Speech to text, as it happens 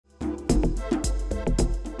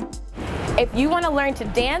If you want to learn to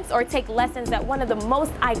dance or take lessons at one of the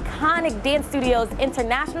most iconic dance studios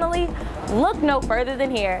internationally, look no further than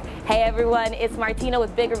here. Hey everyone, it's Martina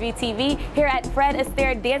with Bigger V TV here at Fred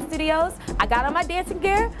Astaire Dance Studios. I got on my dancing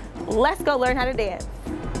gear. Let's go learn how to dance.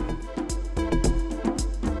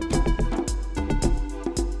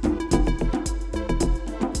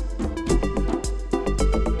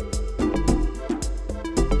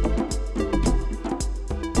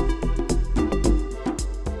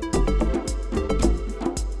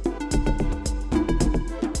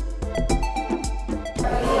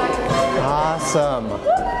 Awesome.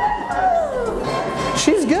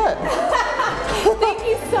 She's good. Thank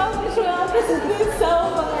you so much, Will. This has been so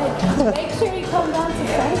fun. Make sure you come down to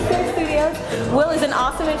Fred Astaire Studios. Will is an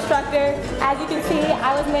awesome instructor. As you can see,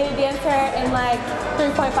 I was made a dancer in like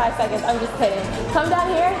 3.5 seconds. I'm just kidding. Come down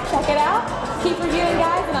here, check it out. Keep reviewing,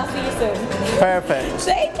 guys, and I'll see you soon. Perfect.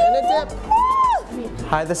 Thank you. And a dip.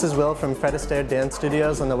 Hi, this is Will from Fred Astaire Dance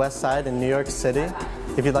Studios on the West Side in New York City.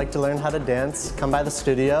 If you'd like to learn how to dance, come by the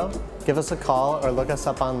studio, give us a call, or look us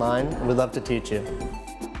up online. We'd love to teach you.